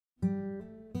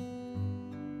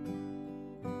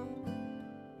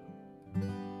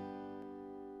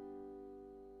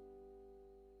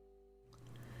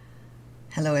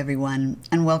Hello everyone,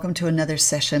 and welcome to another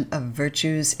session of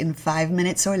Virtues in 5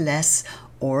 minutes or less,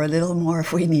 or a little more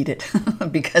if we need it,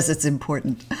 because it's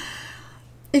important.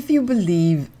 If you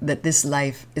believe that this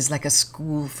life is like a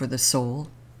school for the soul,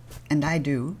 and I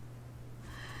do,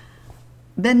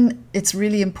 then it's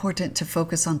really important to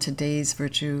focus on today's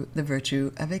virtue, the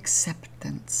virtue of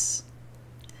acceptance.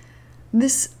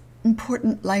 This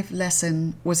important life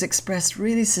lesson was expressed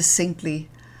really succinctly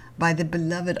by the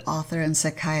beloved author and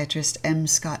psychiatrist M.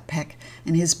 Scott Peck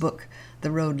in his book, The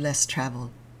Road Less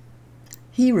Traveled.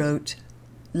 He wrote,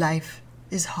 "Life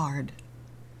is hard."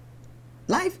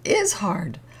 Life is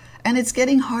hard, and it's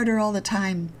getting harder all the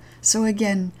time. So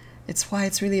again, it's why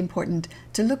it's really important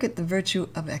to look at the virtue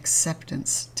of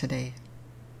acceptance today.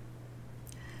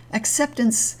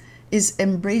 Acceptance is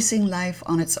embracing life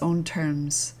on its own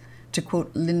terms, to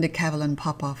quote Linda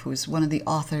Kavelin-Popoff, who's one of the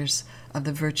authors of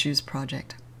the Virtues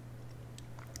Project.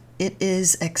 It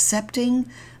is accepting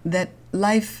that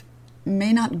life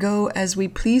may not go as we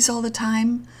please all the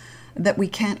time, that we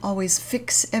can't always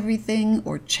fix everything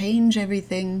or change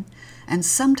everything, and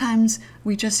sometimes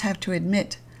we just have to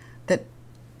admit that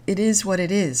it is what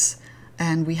it is,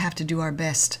 and we have to do our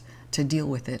best to deal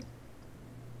with it.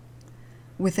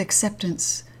 With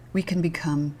acceptance, we can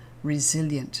become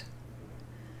resilient.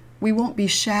 We won't be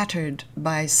shattered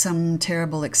by some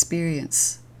terrible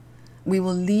experience. We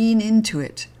will lean into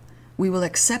it. We will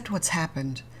accept what's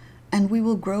happened, and we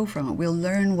will grow from it. We'll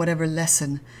learn whatever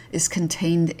lesson is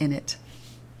contained in it.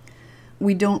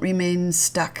 We don't remain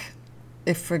stuck.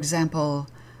 If, for example,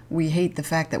 we hate the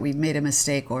fact that we've made a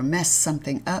mistake or messed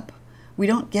something up, we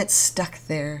don't get stuck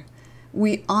there.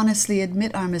 We honestly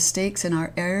admit our mistakes and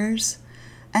our errors,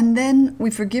 and then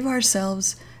we forgive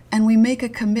ourselves and we make a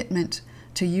commitment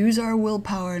to use our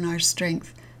willpower and our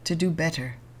strength to do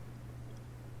better.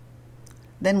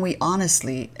 Then we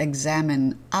honestly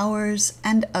examine ours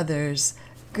and others'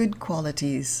 good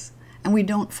qualities, and we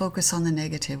don't focus on the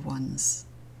negative ones.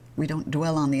 We don't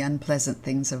dwell on the unpleasant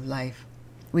things of life.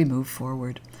 We move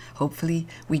forward. Hopefully,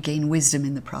 we gain wisdom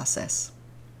in the process.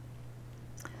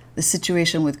 The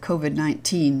situation with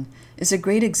COVID-19 is a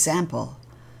great example.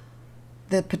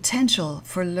 The potential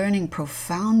for learning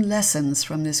profound lessons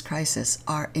from this crisis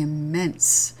are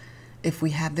immense if we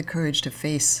have the courage to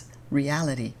face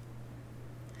reality.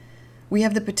 We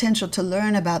have the potential to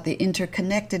learn about the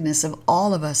interconnectedness of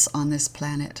all of us on this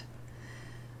planet.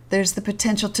 There's the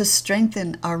potential to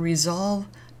strengthen our resolve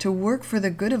to work for the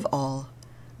good of all,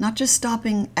 not just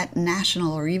stopping at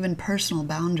national or even personal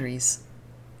boundaries.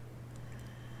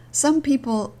 Some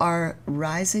people are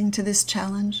rising to this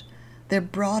challenge. They're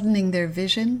broadening their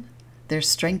vision. They're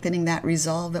strengthening that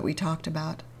resolve that we talked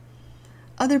about.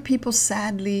 Other people,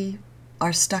 sadly,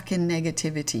 are stuck in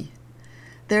negativity.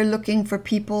 They're looking for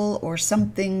people or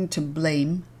something to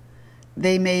blame.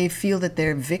 They may feel that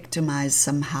they're victimized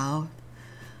somehow.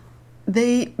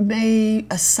 They may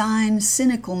assign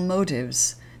cynical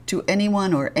motives to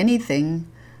anyone or anything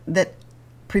that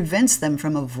prevents them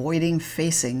from avoiding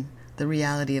facing the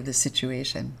reality of the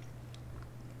situation.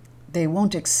 They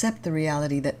won't accept the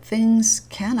reality that things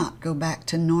cannot go back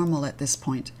to normal at this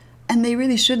point, and they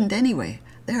really shouldn't anyway.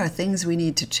 There are things we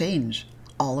need to change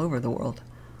all over the world.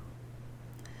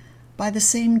 By the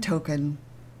same token,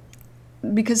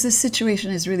 because this situation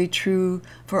is really true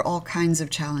for all kinds of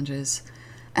challenges,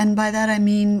 and by that I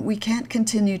mean we can't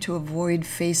continue to avoid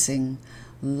facing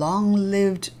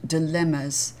long-lived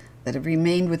dilemmas that have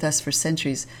remained with us for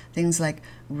centuries, things like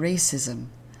racism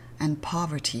and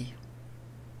poverty.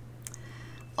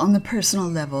 On the personal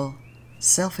level,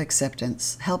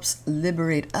 self-acceptance helps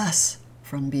liberate us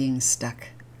from being stuck.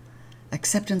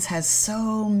 Acceptance has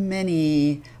so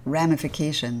many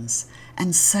ramifications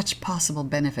and such possible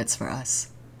benefits for us.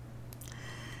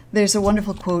 There's a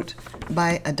wonderful quote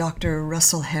by a Dr.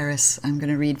 Russell Harris I'm going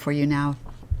to read for you now.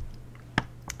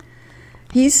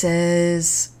 He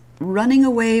says, "Running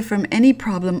away from any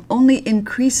problem only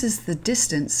increases the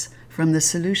distance from the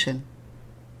solution.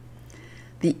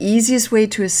 The easiest way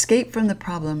to escape from the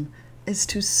problem is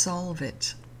to solve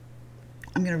it."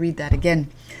 I'm going to read that again.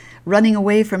 "Running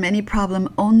away from any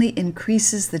problem only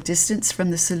increases the distance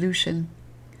from the solution.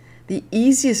 The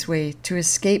easiest way to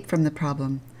escape from the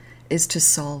problem is to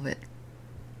solve it."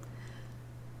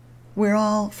 We're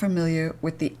all familiar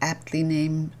with the aptly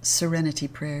named Serenity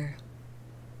Prayer.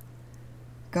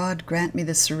 God, grant me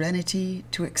the serenity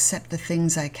to accept the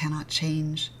things I cannot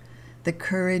change, the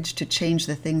courage to change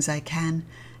the things I can,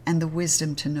 and the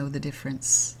wisdom to know the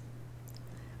difference.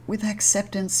 With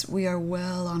acceptance, we are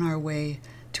well on our way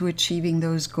to achieving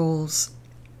those goals.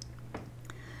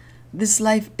 This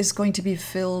life is going to be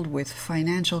filled with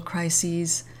financial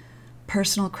crises,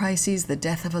 personal crises, the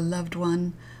death of a loved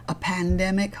one, a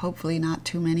pandemic, hopefully not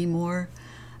too many more,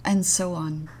 and so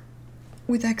on.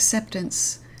 With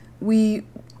acceptance, we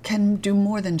can do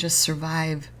more than just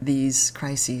survive these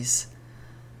crises.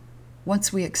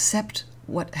 Once we accept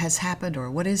what has happened or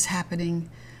what is happening,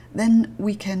 then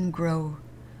we can grow,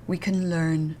 we can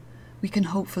learn, we can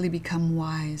hopefully become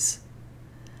wise.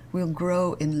 We'll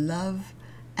grow in love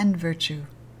and virtue.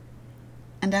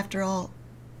 And after all,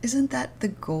 isn't that the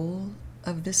goal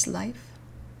of this life?